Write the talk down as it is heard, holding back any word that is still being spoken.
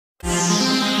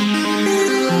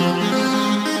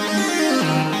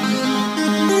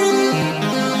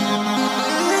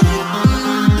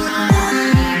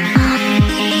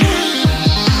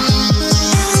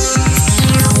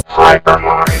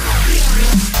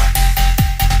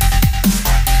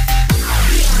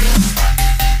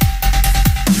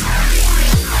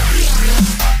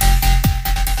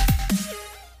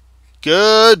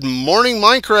Good morning,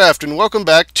 Minecraft, and welcome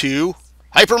back to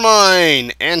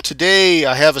Hypermine. And today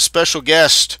I have a special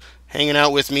guest hanging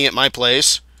out with me at my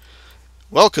place.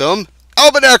 Welcome,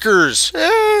 Albinacers.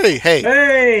 Hey, hey.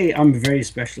 Hey, I'm a very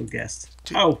special guest.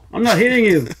 Oh, I'm not hitting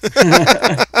you.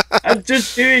 I'm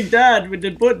just doing that with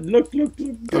the button. Look.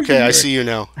 Okay, I see you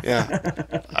now.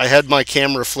 Yeah. I had my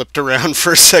camera flipped around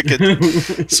for a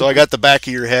second, so I got the back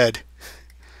of your head.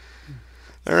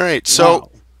 All right, so Wow.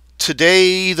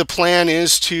 today the plan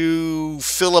is to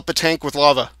fill up a tank with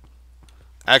lava.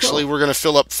 Actually, Cool. we're going to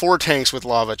fill up 4 tanks with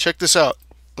lava. Check this out.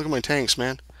 Look at my tanks,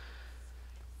 man.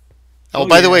 Oh, Oh,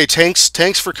 by the yeah. way,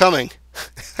 thanks for coming.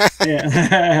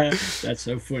 Yeah, that's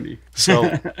so funny. So,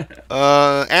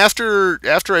 after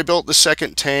I built the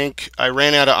second tank, I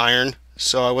ran out of iron,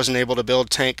 so I wasn't able to build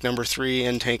tank number 3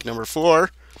 and tank number 4.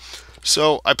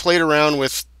 So I played around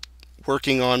with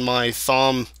working on my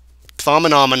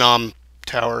Thominomenom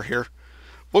tower here.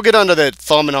 We'll get onto the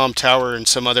Thominomenom tower in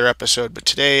some other episode, but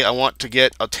today I want to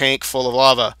get a tank full of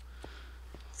lava.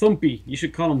 Thumpy. You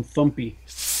should call him Thumpy.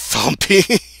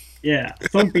 Thumpy. Yeah,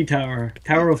 Thumpy Tower.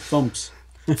 Tower of Thumps.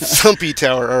 Thumpy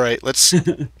tower. All right, let's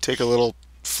take a little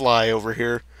fly over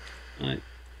here. Right.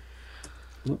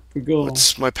 Up we go.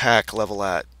 What's my pack level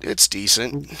at? It's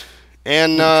decent.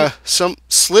 And some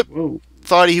Slip Whoa.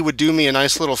 thought he would do me a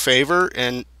nice little favor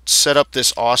and set up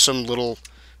this awesome little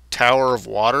tower of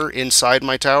water inside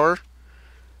my tower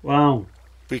Wow.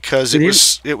 because Did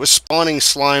it was spawning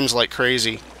slimes like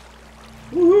crazy.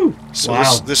 Woohoo. So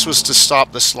Wow. this was to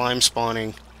stop the slime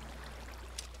spawning.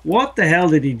 What the hell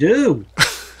did he do?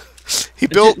 He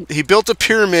built a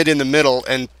pyramid in the middle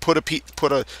and put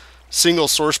a single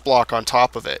source block on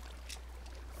top of it.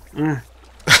 Ah,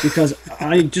 because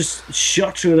I just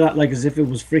shot through that like as if it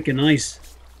was freaking ice.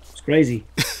 It's crazy.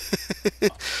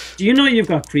 Do you know you've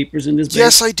got creepers in this base?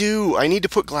 Yes, I do. I need to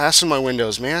put glass in my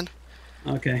windows, man.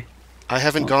 Okay. I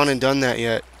haven't gone and done that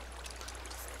yet.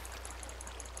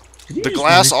 Did you The just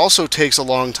glass manage- also takes a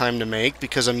long time to make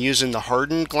because I'm using the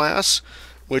hardened glass,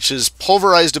 which is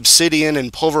pulverized obsidian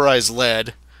and pulverized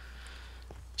lead.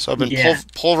 So I've been Yeah.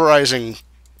 pulverizing.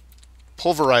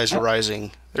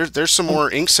 There's some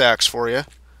more ink sacs for you.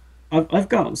 I've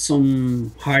got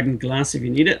some hardened glass if you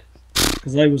need it.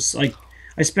 Because I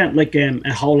spent like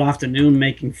a whole afternoon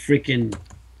making freaking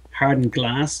hardened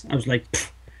glass. I was like,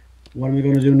 "Pfft, what am I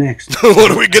going to do next?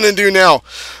 What are we gonna do now?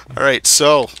 All right,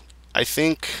 so I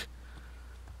think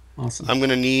Awesome. I'm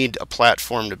gonna need a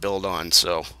platform to build on.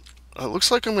 So it looks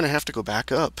like I'm gonna have to go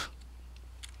back up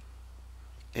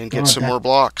and get God, some more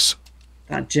blocks.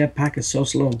 That jetpack is so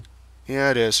slow.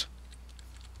 Yeah, it is.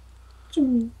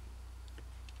 You've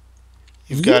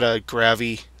Yep. got a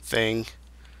gravy thing.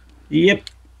 Yep.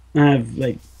 I've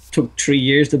like took 3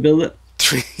 years to build it.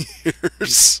 3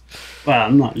 years. Well,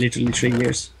 not literally 3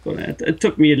 years, but it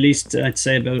took me at least I'd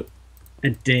say about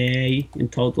a day in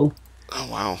total. Oh,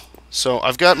 wow. So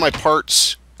I've got my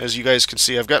parts, as you guys can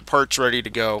see, I've got parts ready to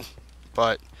go,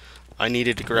 but I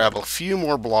needed to grab a few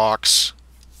more blocks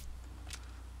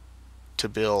to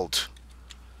build.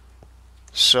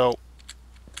 So,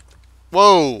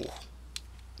 whoa!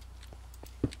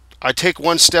 I take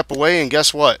one step away and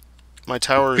guess what? My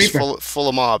tower is Creeper. full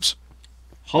of mobs.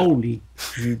 Holy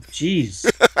jeez.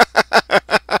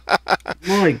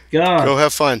 My God. Go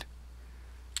have fun.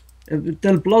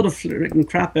 They'll blow the freaking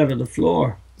crap out of the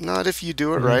floor. Not if you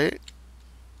do it right.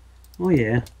 Oh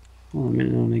yeah. Hold on a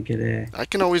minute, I want to get a. I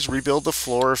can always rebuild the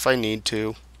floor if I need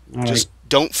to. All Just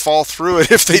don't fall through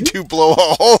it if they do blow a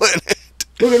hole in it.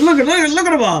 right. Look at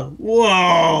the ball.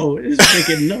 Whoa, this is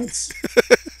freaking nuts.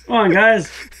 Come on,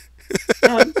 guys.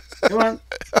 Come on.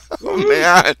 Oh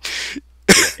man.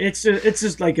 It's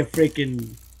just like a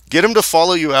freaking. Get him to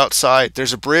follow you outside.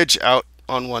 There's a bridge out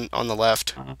on the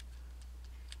left. On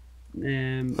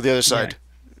the other side.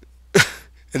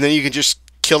 And then you can just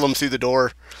kill him through the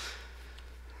door.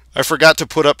 I forgot to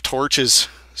put up torches.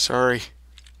 Sorry.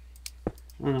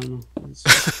 I don't know.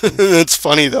 That's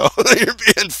funny though. You're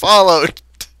being followed.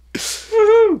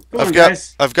 Woohoo! Come on,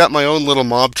 guys. I've got my own little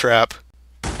mob trap.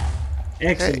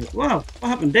 Excellent. Hey. Wow, what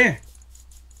happened there?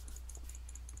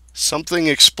 Something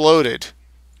exploded.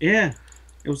 Yeah.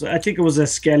 It was. I think it was a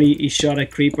skelly. He shot a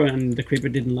creeper, and the creeper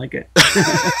didn't like it.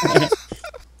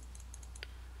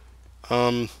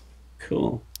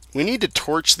 Cool. We need to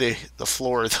torch the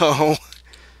floor though.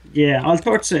 Yeah, I'll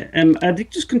torch it. Are they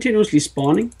just continuously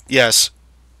spawning? Yes.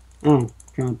 Oh,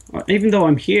 God. Even though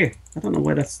I'm here, I don't know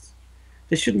why that's.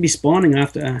 They shouldn't be spawning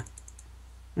after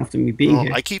me being Well,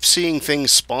 here. I keep seeing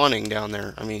things spawning down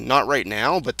there. I mean, not right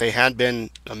now, but they had been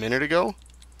a minute ago.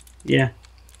 Yeah.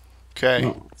 Okay.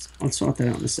 Well, I'll sort that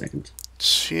out in a second.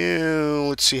 So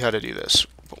let's see how to do this.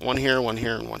 Put one here, one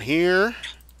here, and one here.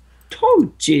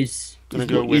 Torches. Gonna Is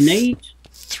go what with you need.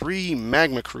 3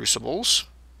 magma crucibles.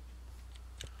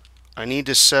 I need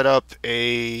to set up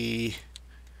a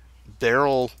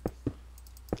barrel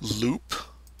loop.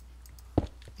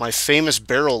 My famous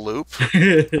barrel loop.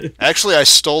 Actually, I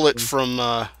stole it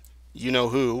from you know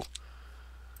who.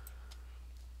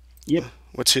 Yep.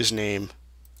 What's his name?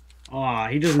 Ah,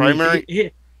 he doesn't. Primary,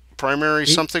 He, primary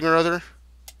he, something or other.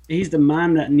 he's the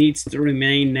man that needs to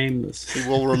remain nameless. He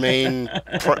will remain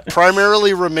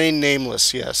primarily remain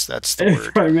nameless. Yes, that's the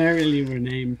word. Primarily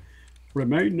remain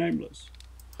nameless.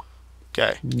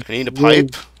 Okay, I need a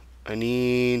pipe. I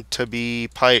need to be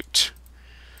piped.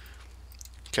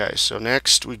 Okay, so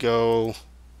next we go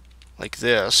like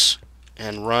this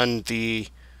and run the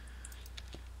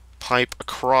pipe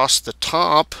across the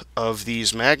top of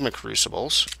these magma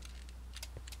crucibles.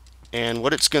 And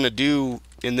what it's going to do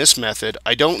in this method,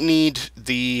 I don't need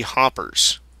the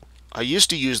hoppers. I used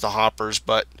to use the hoppers,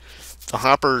 but the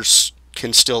hoppers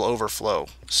can still overflow.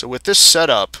 So with this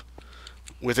setup,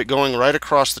 with it going right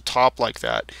across the top like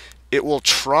that, it will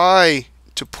try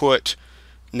to put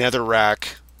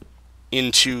netherrack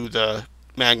into the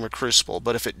magma crucible,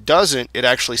 but if it doesn't, it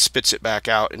actually spits it back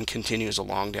out and continues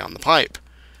along down the pipe,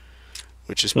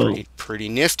 which is pretty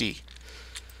nifty.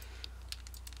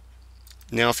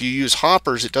 Now, if you use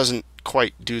hoppers, it doesn't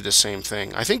quite do the same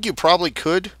thing. I think you probably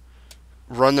could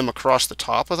run them across the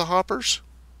top of the hoppers.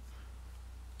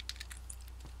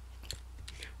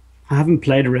 I haven't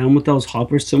played around with those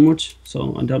hoppers so much,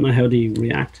 so I don't know how they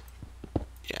react.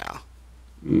 Yeah.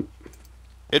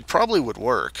 It probably would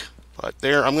work. But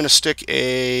there, I'm going to stick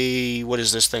a, what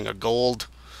is this thing, a gold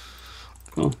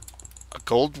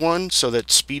one, so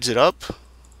that speeds it up.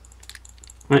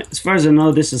 Right, as far as I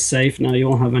know, this is safe now. You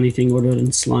won't have anything other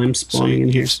than slime spawning in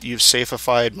here. You've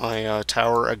safeified my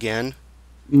tower again?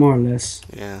 More or less.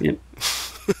 Yeah. Yep.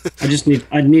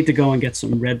 I need to go and get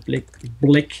some red blick.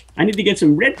 I need to get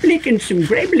some red blick and some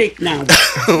grey blick now.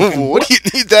 What do you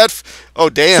need that? Oh,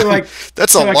 damn.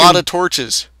 That's a lot of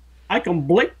torches. I can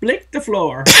blick the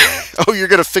floor. Oh, you're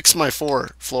gonna fix my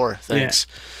floor. Thanks.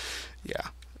 Yeah,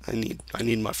 I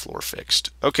need my floor fixed.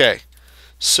 Okay,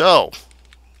 so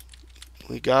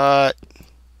we got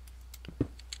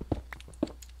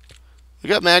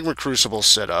magma crucibles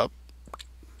set up,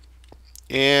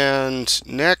 and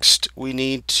next we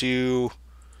need to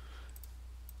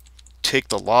take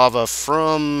the lava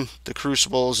from the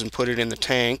crucibles and put it in the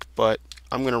tank. But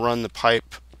I'm gonna run the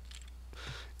pipe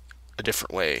a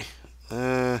different way.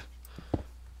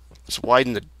 Let's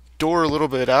widen the door a little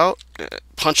bit out.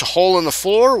 Punch a hole in the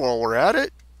floor while we're at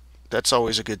it. That's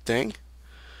always a good thing.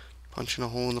 Punching a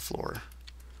hole in the floor.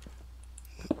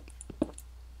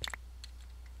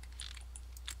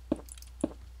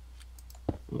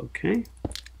 Okay.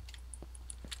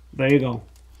 There you go.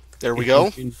 There we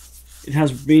go. It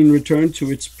has been returned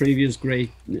to its previous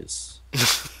greatness.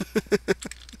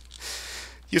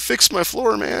 You fixed my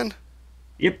floor, man.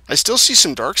 Yep. I still see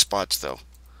some dark spots though.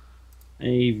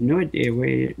 I have no idea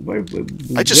where.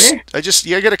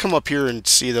 I gotta come up here and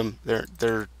see them.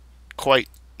 They're quite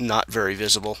not very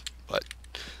visible, but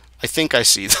I think I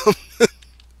see them.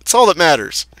 It's all that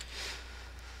matters.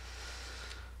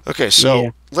 Okay,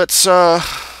 so let's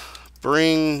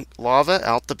bring lava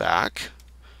out the back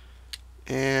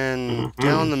and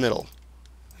down the middle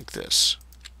like this.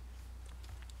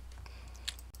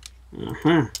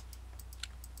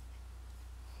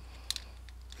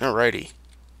 Alrighty.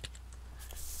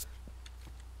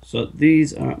 So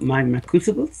these are magma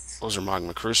crucibles? Those are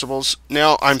magma crucibles.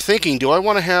 Now, I'm thinking, do I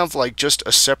want to have like just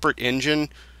a separate engine,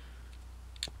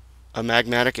 a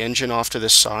magmatic engine off to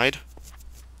this side?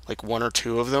 Like 1 or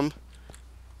 2 of them?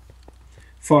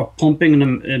 For pumping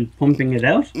them and pumping it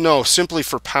out? No, simply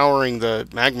for powering the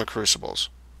magma crucibles.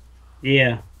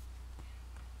 Yeah.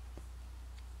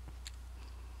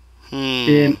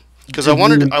 Because I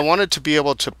wanted to be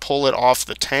able to pull it off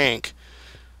the tank.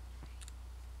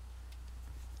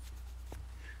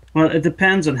 Well, it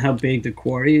depends on how big the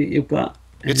quarry you've got.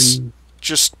 It's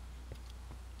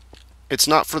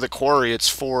not for the quarry, it's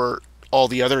for all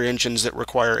the other engines that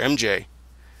require MJ.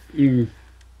 And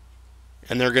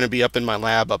they're going to be up in my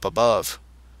lab up above.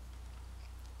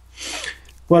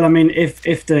 Well, I mean,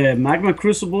 if the magma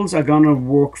crucibles are going to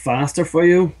work faster for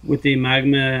you with the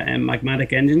magma and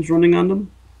magmatic engines running on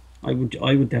them, I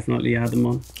would definitely add them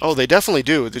on. Oh, they definitely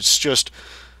do. It's just,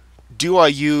 do I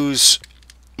use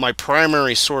my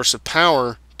primary source of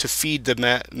power to feed the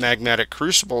magmatic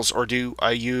crucibles, or do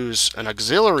I use an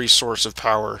auxiliary source of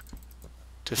power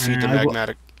to feed the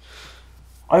magmatic?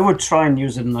 I would try and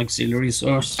use an auxiliary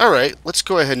source. All right, let's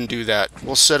go ahead and do that.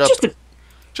 We'll set up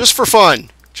just for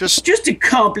fun. Just to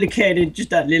complicate it just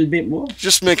that little bit more.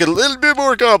 Just make it a little bit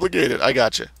more complicated. I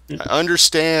got you. I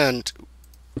understand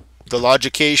the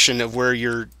logication of where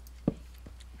you're...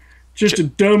 Just to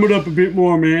dumb it up a bit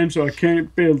more, man, so I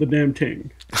can't build the damn thing.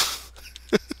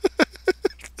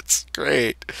 That's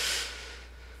great.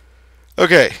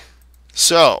 Okay,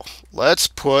 so let's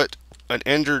put an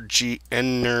energy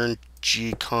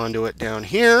conduit down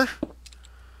here.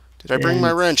 Did I bring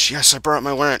my wrench? Yes, I brought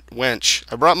my wench.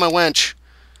 I brought my wench.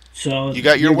 So you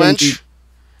got your wench?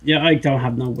 Yeah, I don't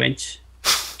have no wench.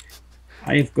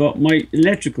 I've got my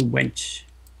electrical wench.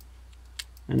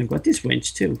 And I've got this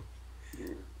wench too.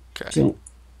 Okay. So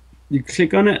you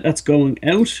click on it, that's going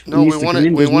out. No, we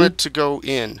want it to go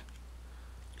in.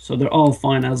 So they're all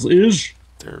fine as is.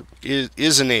 They're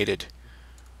isinated.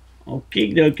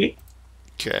 Okay, dokie.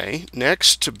 Okay.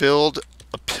 Next, to build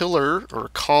a pillar or a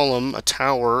column, a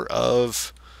tower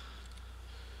of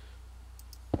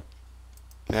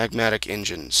magmatic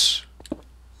engines.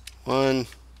 1,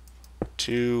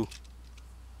 2,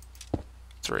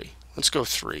 3. Let's go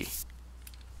 3.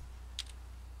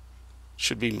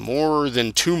 Should be more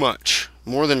than too much.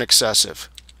 More than excessive.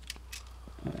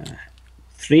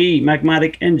 3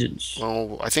 magmatic engines.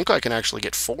 Well, I think I can actually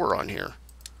get 4 on here.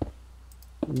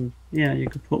 Yeah, you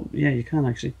could put... Yeah, you can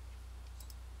actually.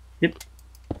 Yep.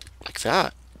 Like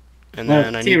that. And well,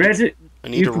 then I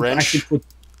need a wrench.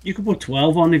 You could put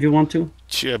 12 on if you want to.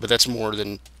 Yeah, but that's more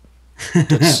than...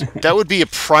 that would be a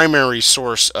primary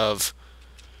source of...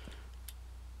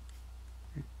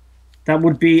 That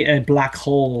would be a black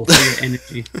hole for your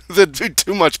energy. That'd be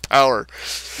too much power.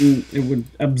 It would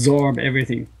absorb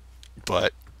everything.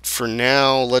 But for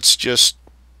now, let's just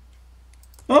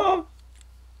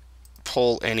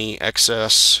pull any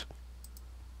excess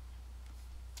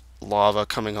lava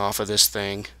coming off of this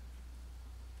thing.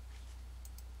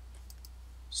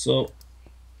 So,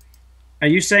 are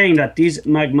you saying that these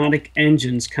magmatic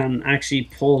engines can actually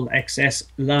pull excess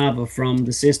lava from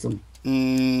the system?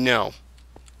 No.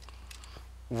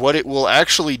 What it will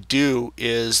actually do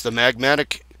is the magma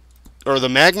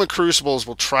crucibles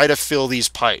will try to fill these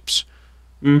pipes.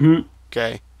 Mm-hmm.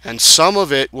 Okay? And some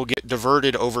of it will get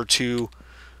diverted over to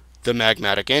the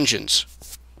magmatic engines.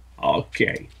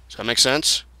 Okay. Does that make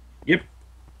sense? Yep.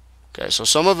 Okay, so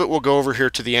some of it will go over here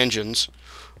to the engines,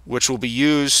 which will be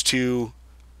used to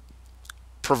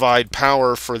provide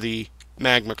power for the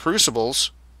magma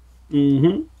crucibles.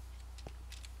 Mm-hmm.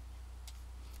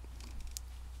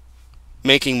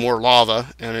 Making more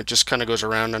lava, and it just kind of goes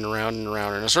around and around and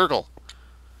around in a circle.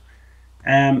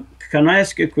 Can I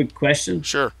ask you a quick question?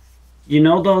 Sure. You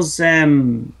know those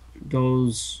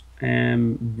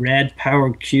red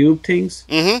powered cube things?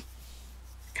 Mm-hmm.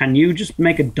 Can you just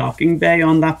make a docking bay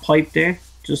on that pipe there,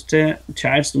 just to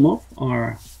charge them up,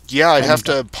 or? Yeah, I'd have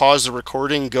to pause the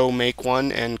recording, go make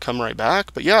one, and come right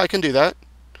back. But yeah, I can do that.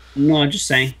 No, I'm just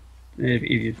saying, if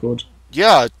you could.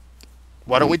 Yeah.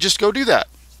 Why don't we just go do that?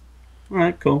 All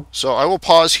right, cool. So I will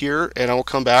pause here, and I will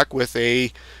come back with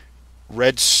a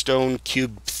redstone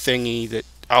cube thingy that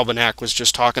Albinac was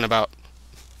just talking about.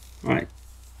 All right.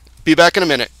 Be back in a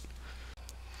minute.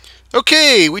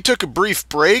 Okay, we took a brief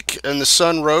break, and the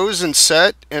sun rose and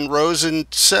set, and rose and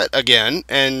set again,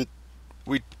 and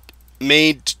we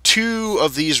made 2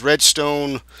 of these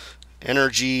redstone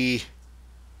energy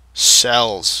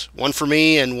cells. One for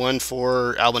me and one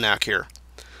for Albinac here.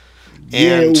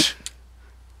 And... Yeah.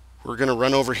 We're going to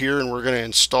run over here and we're going to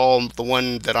install the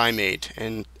one that I made.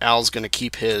 And Al's going to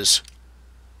keep his.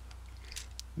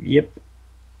 Yep.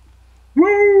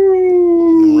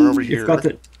 Woo! Run over here.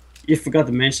 You forgot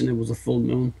to mention it was a full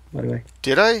moon, by the way.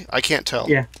 Did I? I can't tell.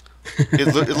 Yeah.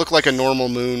 it looked like a normal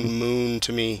moon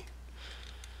to me.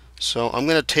 So I'm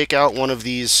going to take out one of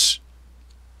these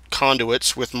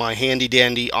conduits with my handy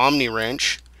dandy Omni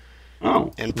wrench.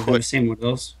 Oh, and I've never seen one of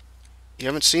those. You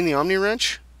haven't seen the Omni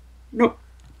wrench? Nope.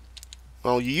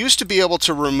 Well, you used to be able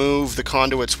to remove the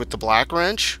conduits with the black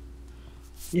wrench.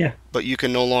 Yeah. But you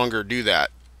can no longer do that.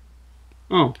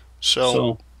 Oh.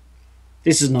 So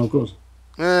this is no good.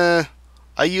 I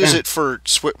use it for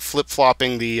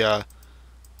flip-flopping the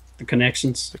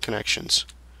connections. The connections.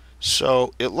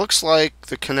 So it looks like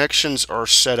the connections are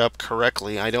set up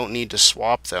correctly. I don't need to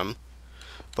swap them.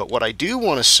 But what I do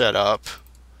want to set up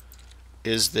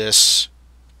is this.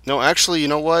 No, actually, you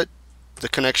know what? The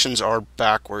connections are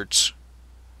backwards.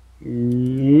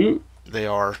 They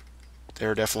are.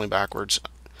 They're definitely backwards.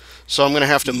 So I'm going to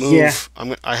have to move. Yeah.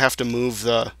 I have to move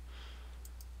the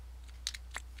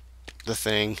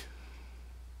thing.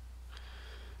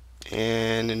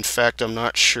 And in fact, I'm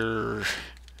not sure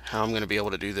how I'm going to be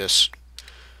able to do this.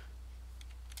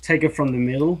 Take it from the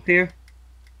middle here.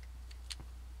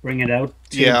 bring it out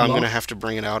to the Yeah, I'm block, gonna have to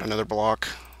bring it out another block.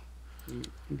 and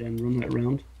then run it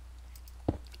around.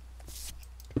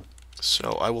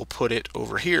 So I will put it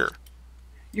over here.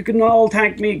 You can all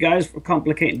thank me, guys, for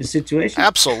complicating the situation.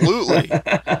 Absolutely.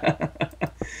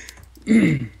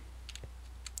 There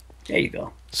you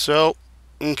go. So,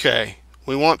 okay.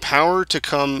 We want power to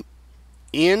come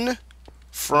in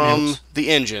from Yes. the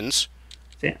engines.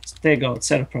 Yes, there you go. It's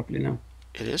set up properly now.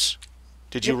 It is?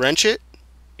 Did you wrench it?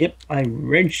 Yep, I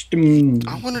wrenched them.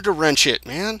 I wanted to wrench it,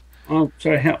 man. Oh,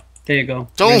 sorry. Help. There you go.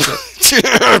 Don't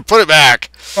put it back.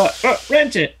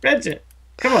 Wrench it. Wrench it.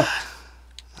 Come on.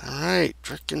 Alright,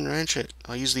 frickin' wrench it.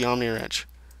 I'll use the Omni wrench.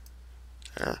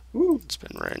 There. Woo. It's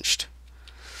been wrenched.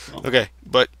 Oh. Okay,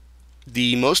 but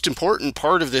the most important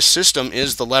part of this system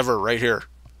is the lever right here.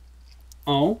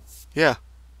 Oh, Yeah.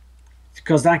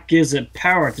 because that gives it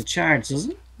power to charge,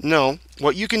 doesn't it? No,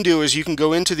 what you can do is you can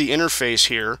go into the interface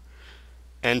here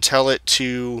and tell it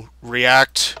to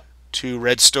react to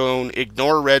redstone,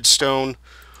 ignore redstone,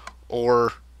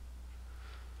 or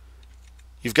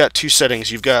you've got two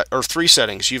settings. Or three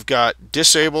settings. You've got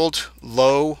disabled,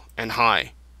 low, and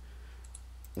high.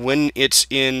 When it's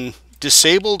in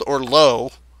disabled or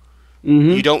low,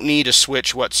 you don't need a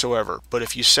switch whatsoever. But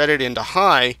if you set it into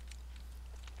high,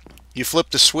 you flip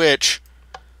the switch,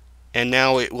 and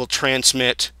now it will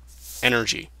transmit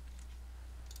energy.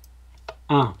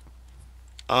 Ah.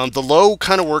 The low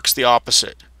kind of works the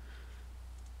opposite.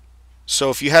 So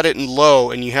if you had it in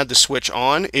low and you had the switch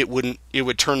on, it would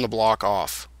turn the block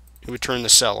off. It would turn the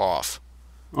cell off.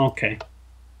 Okay.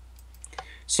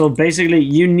 So basically,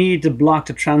 you need the block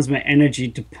to transmit energy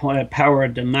to power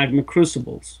the magma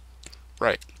crucibles.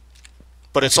 Right.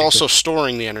 But it's also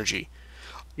storing the energy.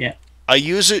 Yeah. I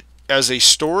use it as a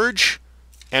storage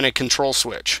and a control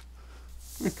switch.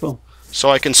 Oh, cool. So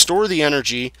I can store the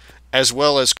energy as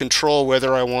well as control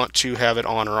whether I want to have it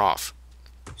on or off.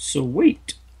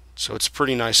 Sweet. So it's a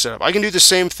pretty nice setup. I can do the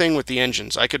same thing with the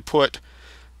engines. I could put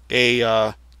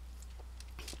a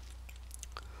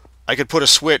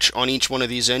switch on each one of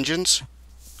these engines.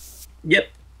 Yep.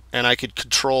 And I could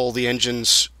control the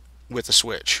engines with a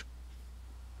switch.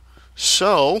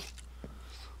 So,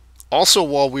 also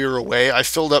while we were away, I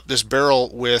filled up this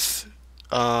barrel with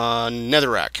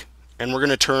netherrack. And we're going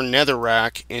to turn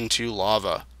netherrack into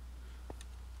lava.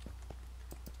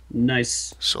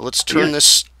 Nice. So let's turn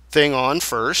this thing on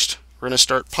first. We're going to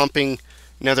start pumping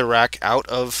netherrack out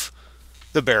of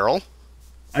the barrel.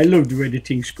 I love the way the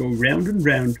things go round and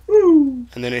round. Woo!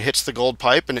 And then it hits the gold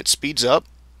pipe and it speeds up.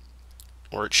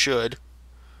 Or it should.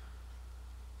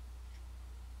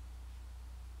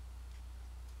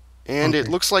 And it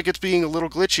looks like it's being a little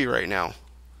glitchy right now.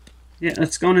 Yeah,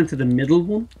 it's gone into the middle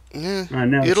one. Yeah.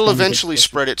 Now It'll eventually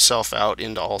spread itself out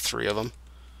into all three of them.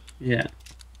 Yeah.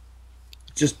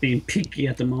 Just being peaky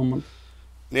at the moment.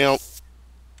 Now,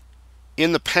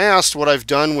 in the past, what I've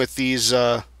done with these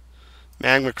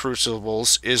magma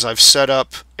crucibles is I've set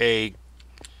up a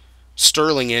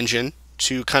Stirling engine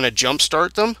to kind of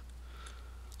jumpstart them.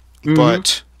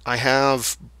 But I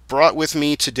have brought with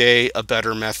me today a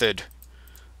better method.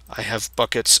 I have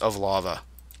buckets of lava.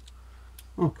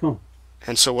 Oh, cool.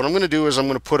 And so what I'm going to do is I'm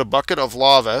going to put a bucket of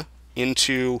lava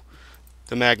into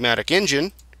the magmatic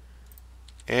engine,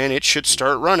 and it should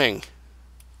start running.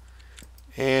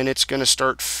 And it's going to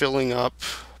start filling up,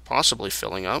 possibly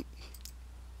filling up.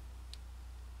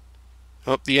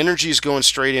 Oh, the energy is going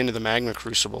straight into the magma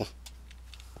crucible.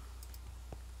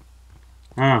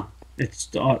 Ah, it's...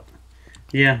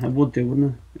 yeah, it would do,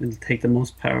 wouldn't it? It'll take the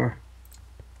most power.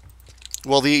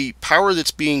 Well, the power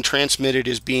that's being transmitted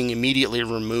is being immediately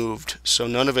removed, so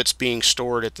none of it's being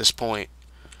stored at this point.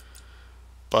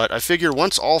 But I figure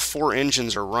once all four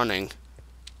engines are running,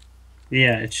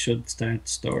 yeah, it should start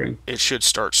storing. It should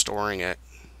start storing it.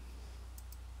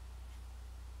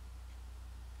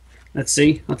 Let's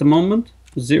see. At the moment,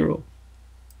 0.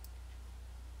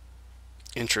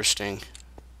 Interesting.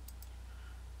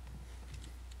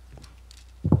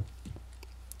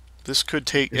 This could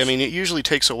take... I mean, it usually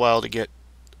takes a while to get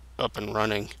up and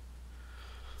running.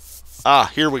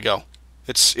 Ah, here we go.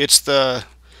 It's the...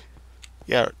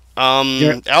 Yeah.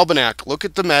 Albinac, look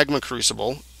at the magma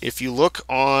crucible. If you look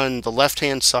on the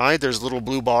left-hand side, there's a little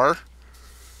blue bar.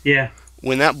 Yeah.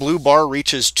 When that blue bar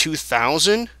reaches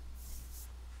 2,000,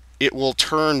 it will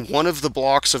turn one of the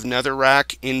blocks of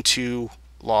netherrack into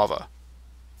lava.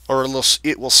 Or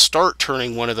it will start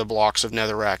turning one of the blocks of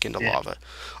netherrack into lava.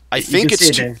 I think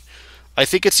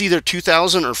it's either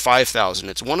 2,000 or 5,000.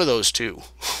 It's one of those two.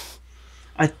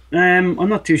 I'm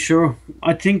not too sure.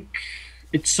 I think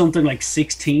it's something like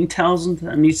 16,000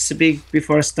 it needs to be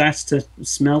before it starts to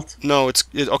smelt. No,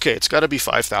 okay. It's got to be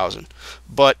 5,000.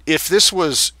 But if this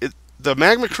was the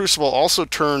magma crucible also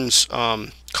turns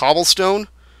cobblestone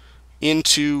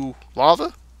into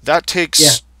lava. That Yeah.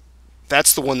 takes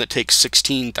that's the one that takes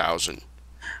 16,000.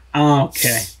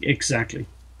 Okay, exactly.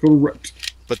 Correct.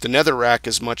 But the netherrack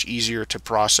is much easier to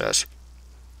process.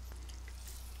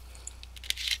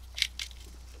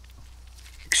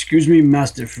 Excuse me,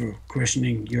 master, for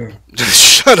questioning your.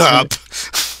 Shut up.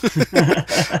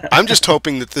 I'm just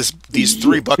hoping that these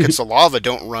 3 buckets of lava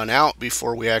don't run out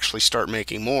before we actually start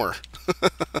making more.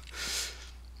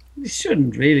 They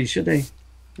shouldn't really, should they?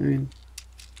 I mean,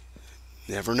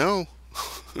 Never know.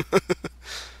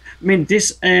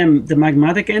 this the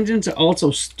magmatic engines are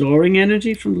also storing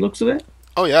energy from the looks of it.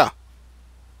 Oh yeah.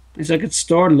 It's like it's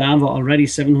stored lava already,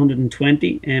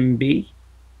 720 MB.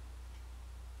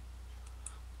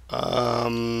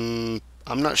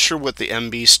 I'm not sure what the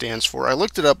MB stands for. I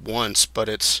looked it up once, but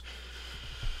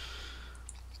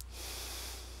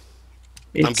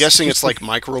I'm guessing it's like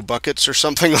micro buckets or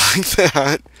something like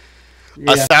that.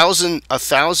 Yeah. A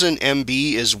thousand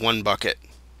MB is 1 bucket.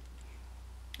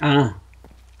 Ah.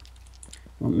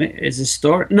 Well, is it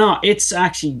stored? No, it's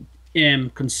actually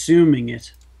consuming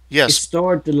it. It Yes,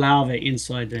 stored the lava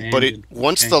inside the but engine.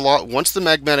 once Okay. once the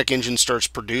magmatic engine starts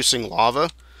producing lava,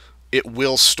 it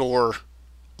will store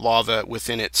lava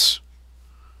within its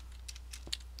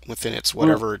Well,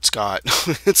 whatever it's got.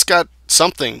 It's got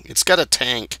something. It's got a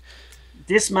tank.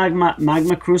 this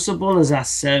magma crucible is at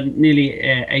nearly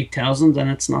 8,000, and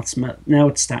it's not smelt. Now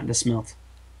it's starting to smelt.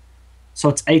 So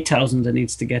it's 8,000 it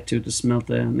needs to get to smelt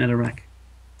the netherrack.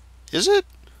 Is it?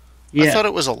 I Yeah. thought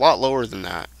it was a lot lower than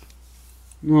that.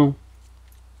 No.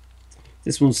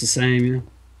 This one's the same. Yeah.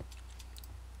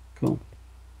 Cool.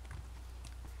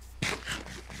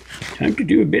 Time to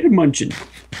do a bit of munching.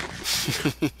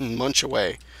 Munch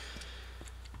away.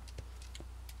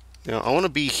 Now I want to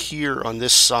be here on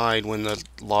this side when the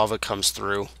lava comes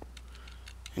through,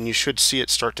 and you should see it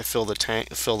start to fill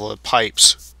the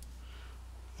pipes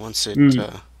once it.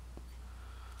 Mm.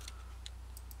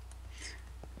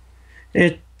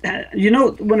 It,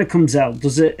 when it comes out,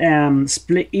 does it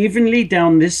split evenly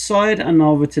down this side and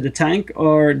over to the tank,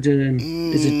 or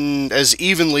is it As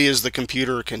evenly as the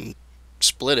computer can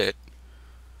split it.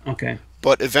 okay?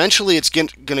 But eventually, it's going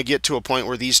to get to a point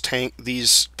where these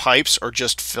pipes are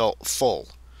just full,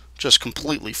 just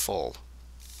completely full.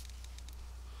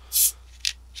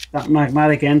 That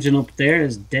magmatic engine up there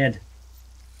is dead.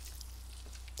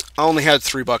 I only had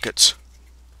 3 buckets.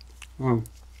 Oh,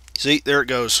 See, there it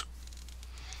goes,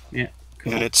 yeah,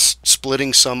 cool. and it's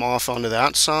splitting some off onto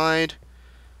that side.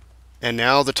 And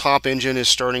now the top engine is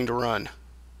starting to run,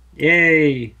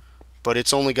 Yay! but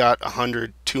it's only got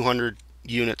 100, 200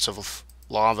 units of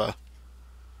lava.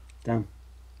 Damn.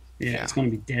 Yeah, Yeah. it's gonna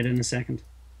be dead in a second,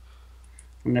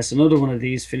 unless another one of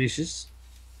these finishes.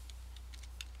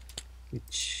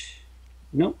 Which,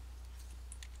 nope,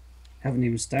 haven't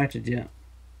even started yet.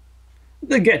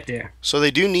 They'll get there. So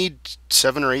they do need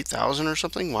 7 or 8,000 or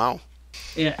something. Wow.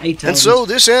 Yeah, 8,000. And so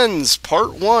this ends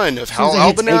part 1 of how As soon as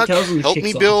it hits Albinak 8,000, it helped kicks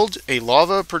me off. build a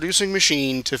lava producing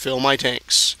machine to fill my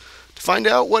tanks. To find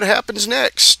out what happens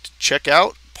next, check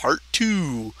out part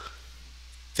 2.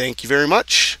 Thank you very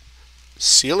much.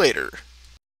 See you later.